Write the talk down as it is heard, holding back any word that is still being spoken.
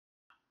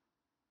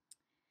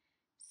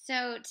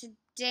So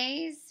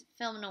today's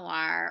film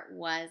noir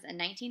was a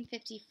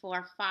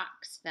 1954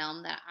 Fox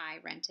film that I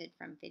rented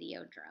from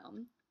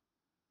Videodrome.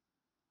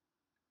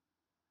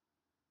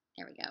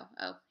 There we go.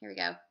 Oh, here we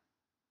go.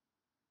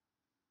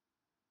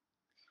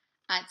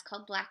 It's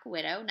called Black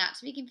Widow, not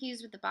to be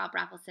confused with the Bob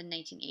Raffleson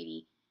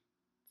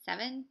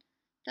 1987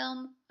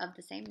 film of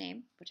the same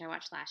name, which I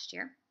watched last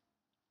year.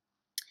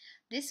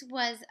 This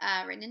was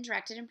written and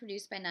directed and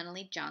produced by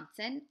Nunnally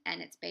Johnson,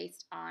 and it's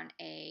based on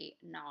a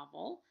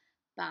novel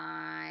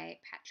by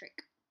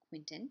Patrick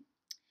Quinton.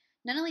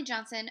 Nunnally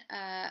Johnson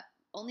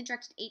only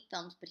directed 8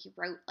 films, but he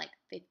wrote like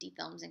 50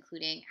 films,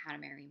 including How to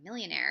Marry a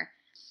Millionaire.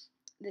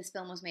 This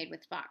film was made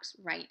with Fox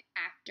right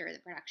after the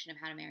production of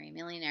How to Marry a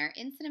Millionaire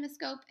in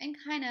CinemaScope and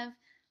kind of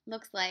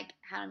looks like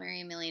How to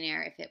Marry a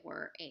Millionaire if it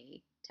were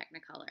a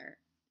Technicolor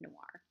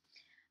noir.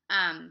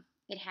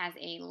 It has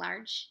a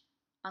large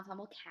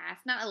ensemble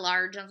cast, not a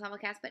large ensemble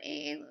cast, but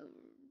an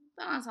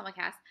ensemble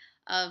cast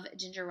of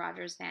Ginger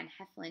Rogers, Van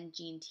Heflin,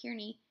 Gene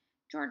Tierney,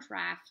 George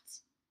Raft,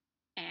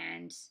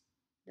 and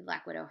the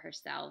Black Widow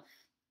herself,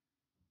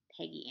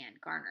 Peggy Ann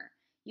Garner.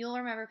 You'll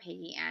remember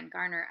Peggy Ann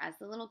Garner as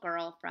the little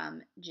girl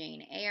from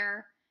Jane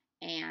Eyre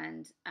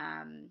and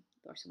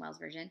Orson Welles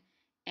version,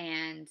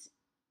 and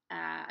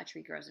A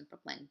Tree Grows in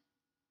Brooklyn.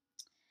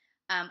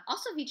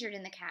 Also featured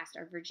in the cast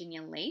are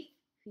Virginia Leigh,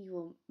 who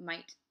you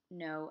might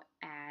know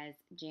as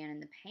Jan in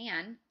the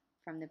Pan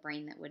from The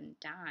Brain That Wouldn't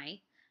Die,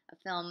 a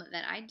film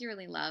that I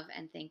dearly love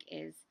and think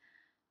is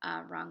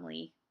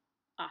wrongly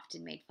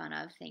often made fun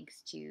of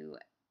thanks to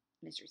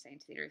Mystery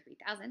Science Theater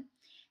 3000,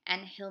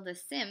 and Hilda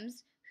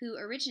Sims, who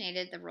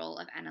originated the role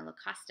of Anna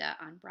Locusta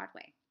on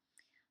Broadway.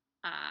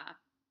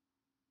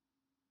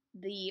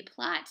 The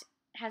plot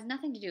has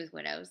nothing to do with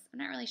widows. I'm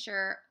not really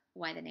sure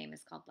why the name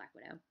is called Black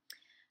Widow.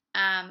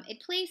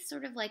 It plays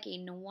sort of like a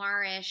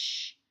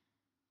noirish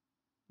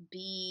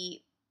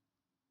B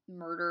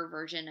murder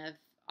version of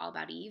All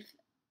About Eve,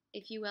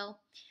 if you will.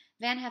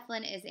 Van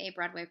Heflin is a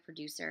Broadway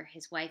producer.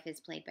 His wife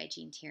is played by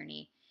Gene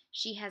Tierney.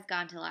 She has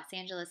gone to Los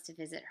Angeles to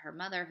visit her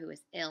mother, who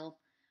is ill.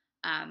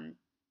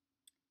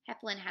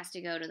 Heflin has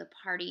to go to the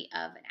party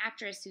of an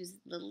actress who's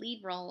the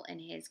lead role in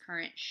his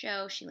current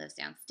show. She lives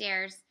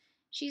downstairs.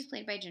 She's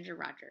played by Ginger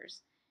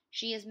Rogers.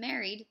 She is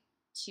married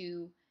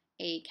to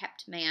a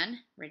kept man,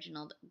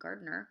 Reginald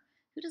Garner,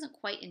 who doesn't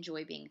quite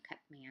enjoy being a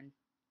kept man.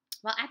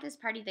 While at this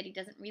party that he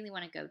doesn't really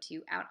want to go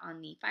to, out on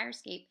the fire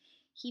escape,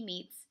 he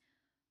meets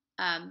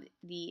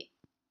the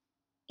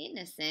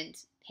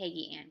innocent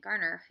Peggy Ann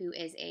Garner, who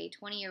is a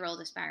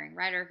 20-year-old aspiring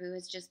writer who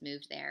has just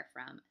moved there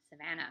from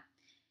Savannah.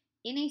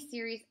 In a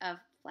series of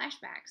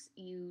flashbacks,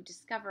 you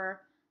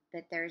discover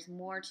that there's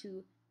more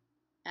to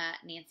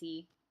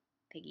Nancy,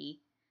 Peggy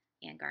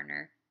Ann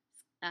Garner,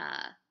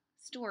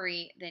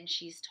 story than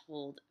she's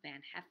told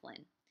Van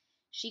Heflin.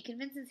 She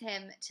convinces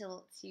him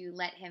to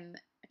let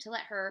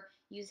her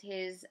use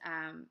his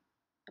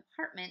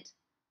apartment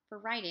for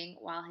writing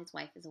while his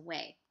wife is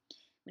away.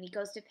 When he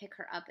goes to pick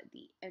her up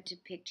to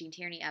pick Gene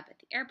Tierney up at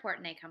the airport,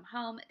 and they come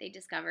home, they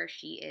discover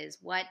she is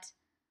what?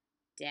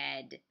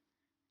 Dead.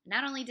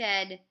 Not only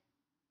dead,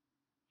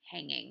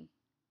 hanging.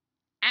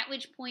 At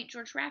which point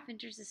George Raft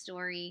enters the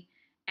story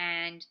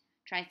and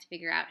tries to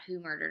figure out who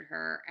murdered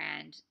her,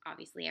 and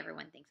obviously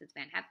everyone thinks it's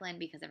Van Heflin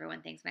because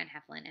everyone thinks Van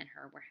Heflin and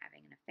her were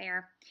having an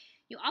affair.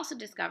 You also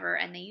discover,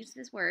 and they use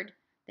this word,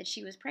 that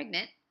she was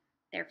pregnant.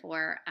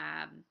 Therefore,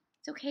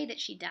 it's okay that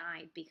she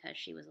died because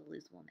she was a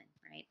loose woman,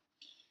 right?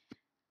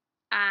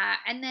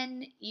 And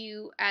then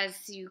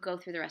as you go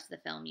through the rest of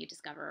the film, you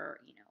discover,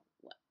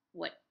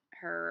 what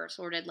her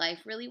sordid life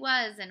really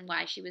was and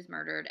why she was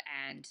murdered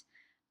and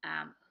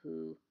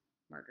who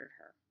murdered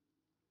her.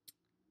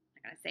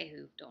 I'm not going to say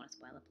who, don't want to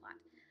spoil the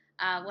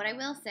plot. What I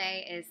will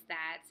say is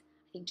that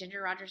I think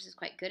Ginger Rogers is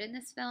quite good in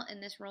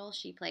this role.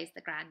 She plays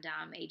the grande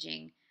dame,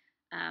 aging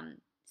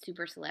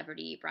super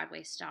celebrity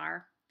Broadway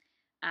star.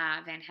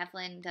 Van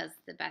Heflin does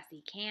the best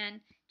he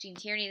can. Gene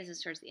Tierney, this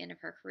is towards the end of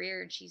her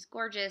career, and she's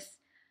gorgeous.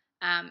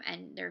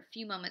 And there are a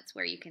few moments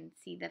where you can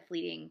see the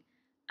fleeting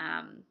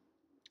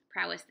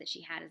prowess that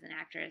she had as an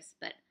actress,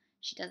 but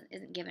she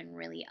isn't given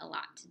really a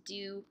lot to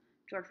do.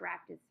 George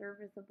Raft is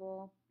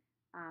serviceable.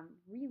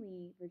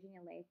 Really, Virginia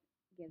Leigh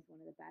gives one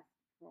of the best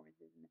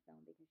performances in the film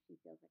because she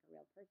feels like a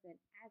real person,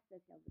 as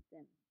does Hilda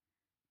Sims.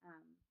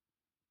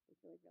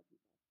 It's really real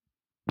people.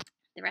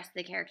 The rest of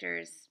the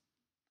characters,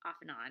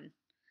 off and on.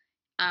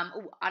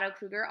 Otto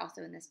Kruger,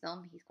 also in this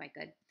film, he's quite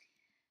good,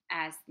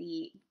 as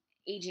the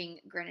aging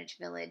Greenwich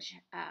Village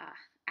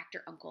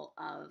actor uncle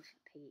of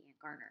Peggy Ann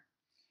Garner.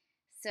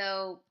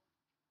 So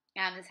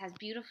this has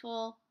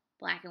beautiful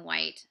black and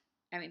white,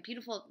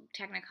 beautiful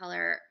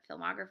Technicolor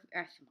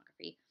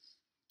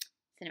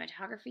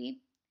cinematography.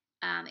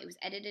 It was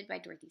edited by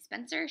Dorothy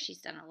Spencer. She's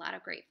done a lot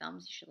of great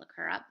films. You should look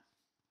her up.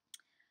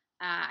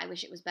 I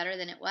wish it was better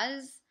than it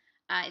was.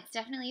 It's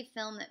definitely a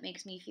film that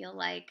makes me feel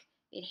like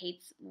it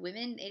hates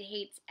women. It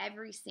hates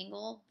every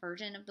single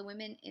version of the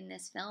women in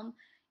this film.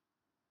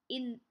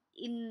 In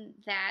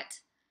that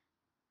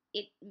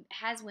it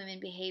has women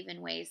behave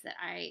in ways that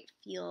I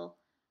feel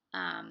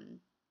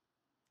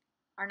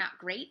are not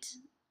great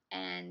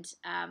and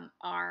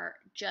are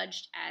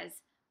judged as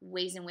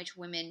ways in which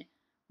women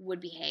would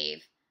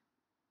behave.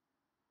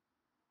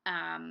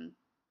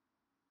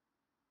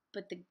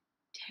 But the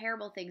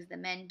terrible things the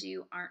men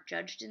do aren't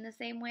judged in the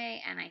same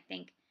way, and I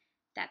think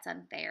that's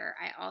unfair.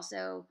 I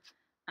also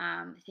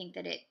think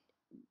that it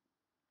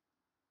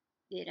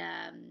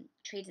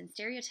trades in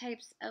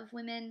stereotypes of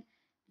women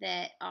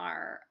that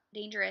are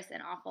dangerous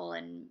and awful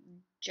and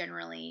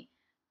generally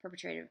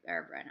perpetrated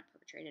or not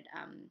perpetrated,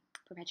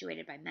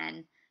 perpetuated by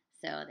men.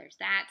 So there's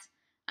that.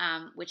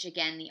 Which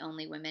again, the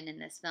only women in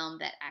this film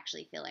that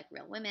actually feel like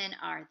real women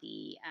are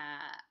the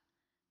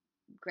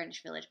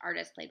Greenwich Village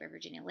artist played by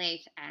Virginia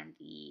Leigh and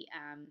the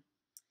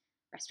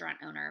restaurant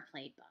owner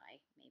played by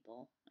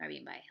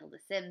Hilda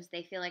Sims.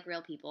 They feel like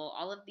real people.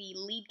 All of the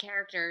lead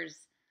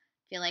characters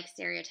feel like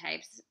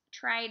stereotypes,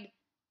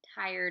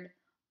 tired,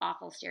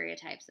 awful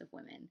stereotypes of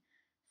women.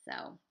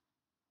 So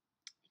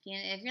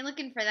if you're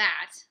looking for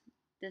that,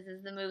 this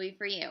is the movie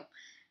for you.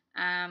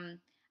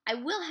 I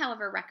will,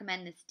 however,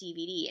 recommend this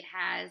DVD. It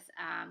has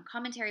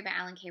commentary by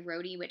Alan K.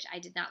 Rhodey, which I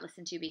did not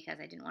listen to because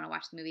I didn't want to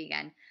watch the movie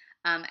again,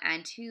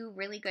 and two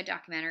really good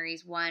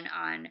documentaries, one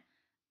on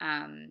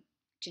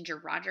Ginger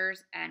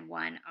Rogers and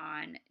one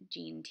on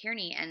Gene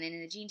Tierney. And then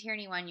in the Gene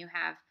Tierney one, you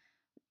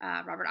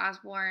have Robert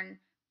Osborne,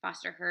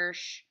 Foster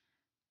Hirsch,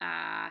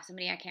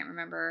 somebody I can't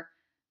remember,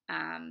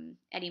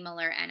 Eddie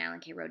Muller, and Alan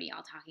K. Rhodey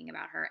all talking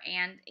about her.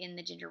 And in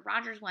the Ginger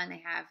Rogers one,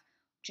 they have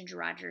Ginger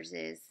Rogers'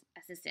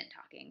 assistant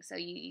talking. So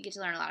you get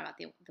to learn a lot about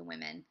the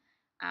women,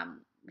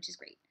 which is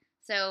great.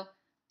 So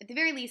at the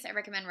very least, I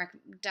recommend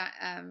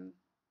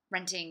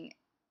renting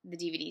the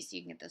DVD so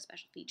you can get those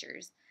special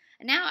features.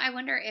 And now I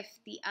wonder if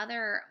the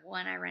other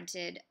one I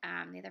rented,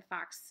 the other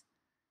Fox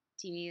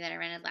TV that I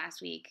rented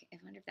last week, I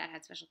wonder if that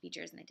had special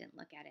features and I didn't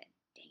look at it.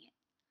 Dang it.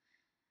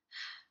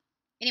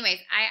 Anyways,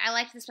 I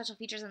liked the special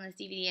features on this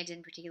DVD. I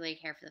didn't particularly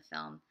care for the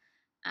film.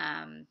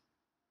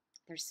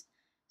 There's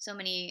so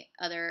many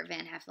other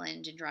Van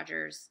Heflin, Ginger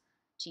Rogers,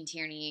 Gene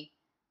Tierney,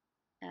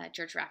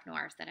 George Raft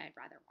noirs that I'd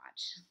rather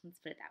watch. Let's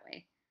put it that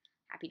way.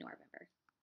 Happy Noirvember.